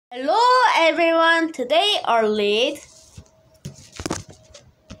Hello everyone, today our lead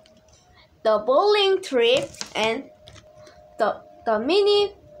the bowling trip and the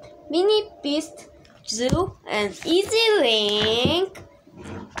mini beast zoo and easy link.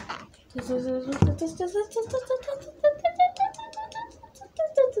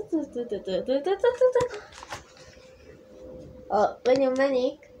 When you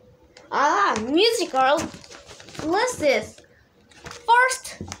manic. Musical glasses.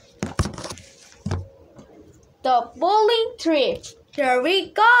 First, the bowling trip. Here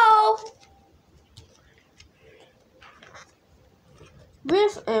we go.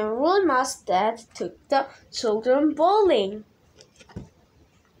 Biff and Wilma's dad took the children bowling.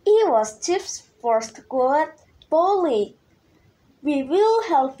 It was Chip's first go at bowling. We will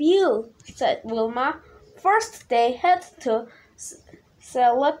help you, said Wilma. First, they had to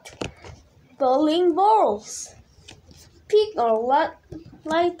select bowling balls. Pick a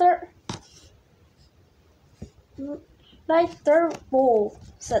lighter ball,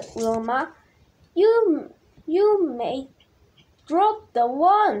 said Wilma. You may drop the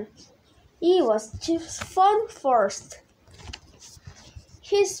one. It was Chip's fun first.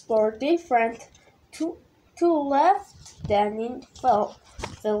 His were different. Two left, then it fell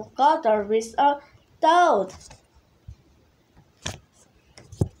together with a doubt.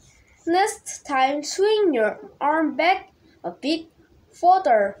 Next time, swing your arm back a bit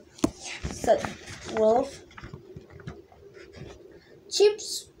further, said Wolf. Chip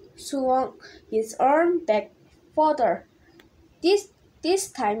swung his arm back further. This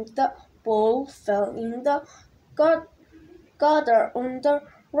time the ball fell in the gutter on the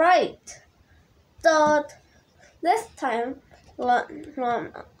right. Third, next time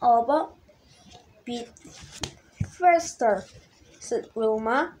run over bit faster, said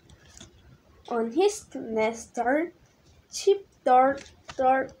Wilma. On his next turn, Chip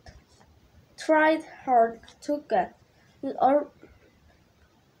tried hard to get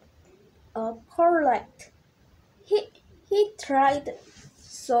a correct. He tried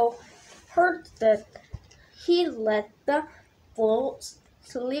so hard that he let the ball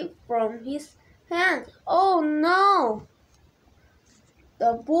slip from his hand. Oh no!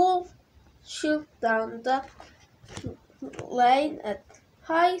 The ball shot down the lane at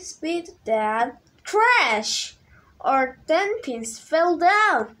high speed, then crash! Our 10 pins fell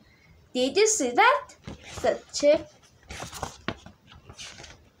down. Did you see that? Said Chip.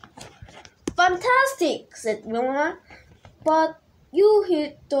 Fantastic, said Wilma. But you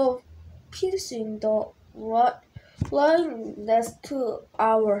hit the pins in the line last 2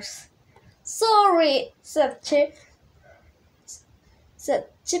 hours. Sorry, said Chip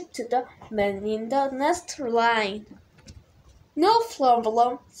to the man in the next line. No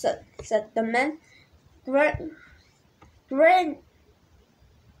problem, said the man,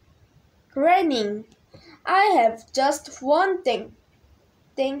 grinning. I have just one thing.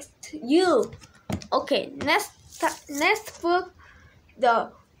 Thanks to you. Okay, next book, the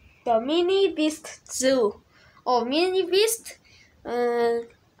mini beast zoo. Mini beast.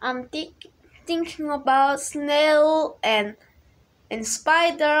 I'm thinking about snail and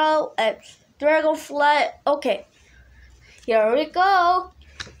spider and dragonfly. Okay, here we go.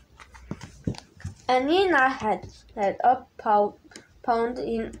 Anina had a pond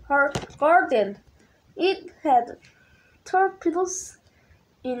in her garden. It had turtles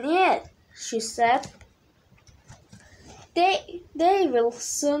in it, she said. They will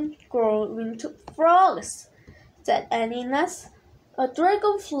soon grow into frogs, said Anina. A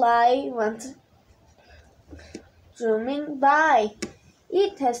dragonfly went zooming by.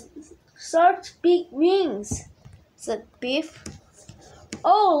 It has such big wings, said Biff.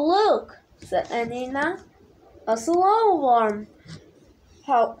 Oh, look, said Anina. A slowworm.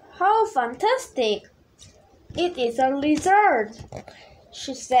 How fantastic! It is a lizard,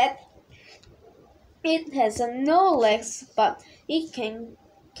 she said. It has no legs, but it can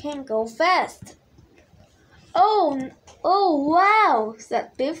go fast. Oh wow,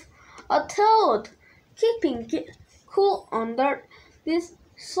 said Biff. A toad, keeping cool under this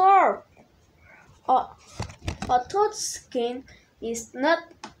sword. A toad's skin is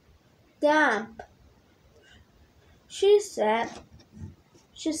not damp, she said.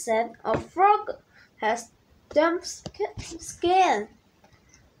 A frog has damp skin.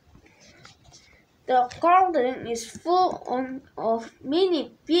 The garden is full of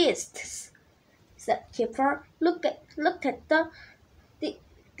mini beasts, said Kipper. Look at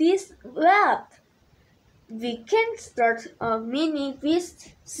this web. We can start a mini beast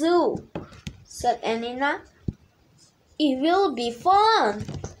zoo, said Anina. It will be fun.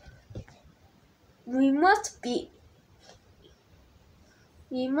 We must be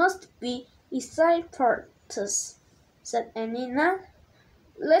We must be excited, said Anina.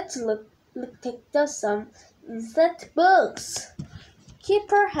 Let's take some insect bugs.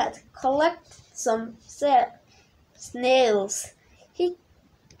 Keeper had collected some snails. He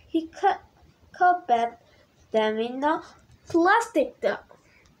covered them in a plastic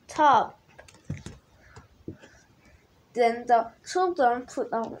tub. Then the children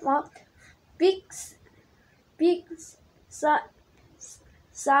put on a big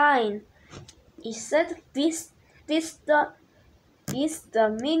sign. It said, "This the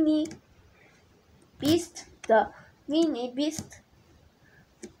mini beast,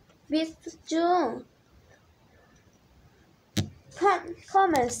 beast June.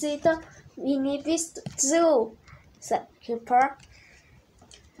 Come and see the mini beast zoo," said Keeper.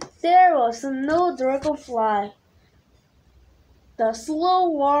 There was no dragonfly. The slow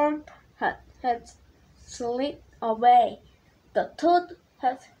worm had slid away. The toad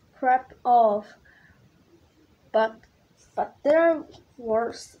had crept off. But there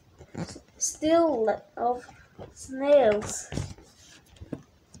were still lots of snails.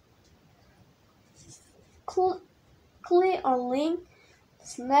 Clearly,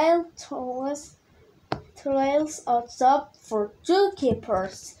 snail trails are job for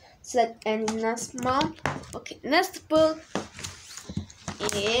zookeepers, said Anna's mom. Okay, next book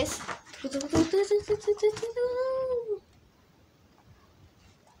is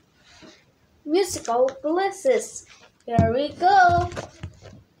Musical Glasses. Here we go.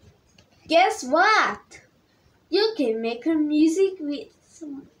 Guess what? You can make music with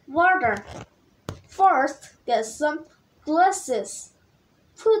water. First, get some glasses.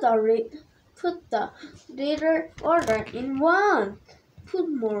 Put the little water in one. Put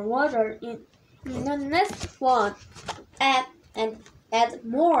more water in the next one. Add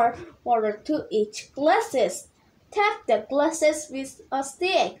more water to each glasses. Tap the glasses with a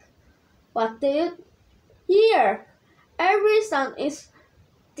stick. What do you hear? Every sound is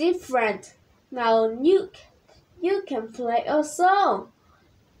different. Now you can play a song.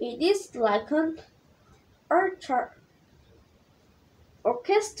 It is like an orchestra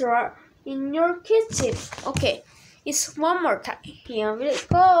in your kitchen. Okay, it's one more time. Here we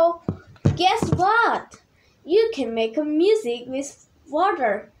go. Guess what? You can make a music with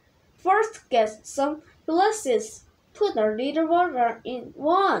water. First, get some glasses. Put a little water in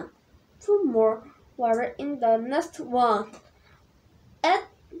one. Put more water in the next one.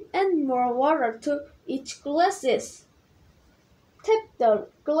 Add more water to each glasses. Tap the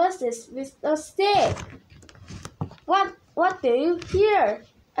glasses with a stick. What do you hear?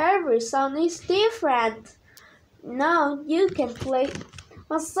 Every sound is different. Now you can play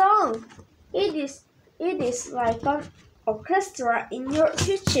a song. It is like an orchestra in your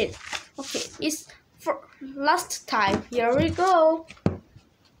kitchen. Okay, it's for last time. Here we go.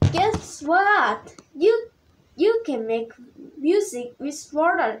 Guess what? You can make music with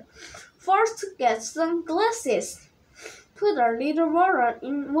water. First, get some glasses. Put a little water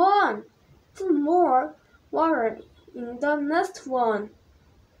in one. Put more water in the next one.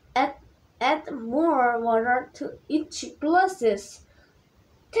 Add more water to each glasses.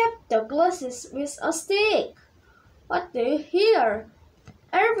 Tap the glasses with a stick. What do you hear?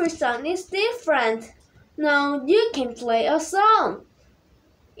 Every sound is different. Now you can play a song.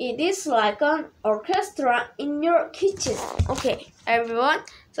 It is like an orchestra in your kitchen. Okay, everyone,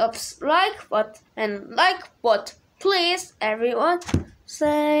 subscribe and like button. Please, everyone,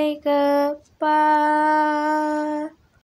 say goodbye.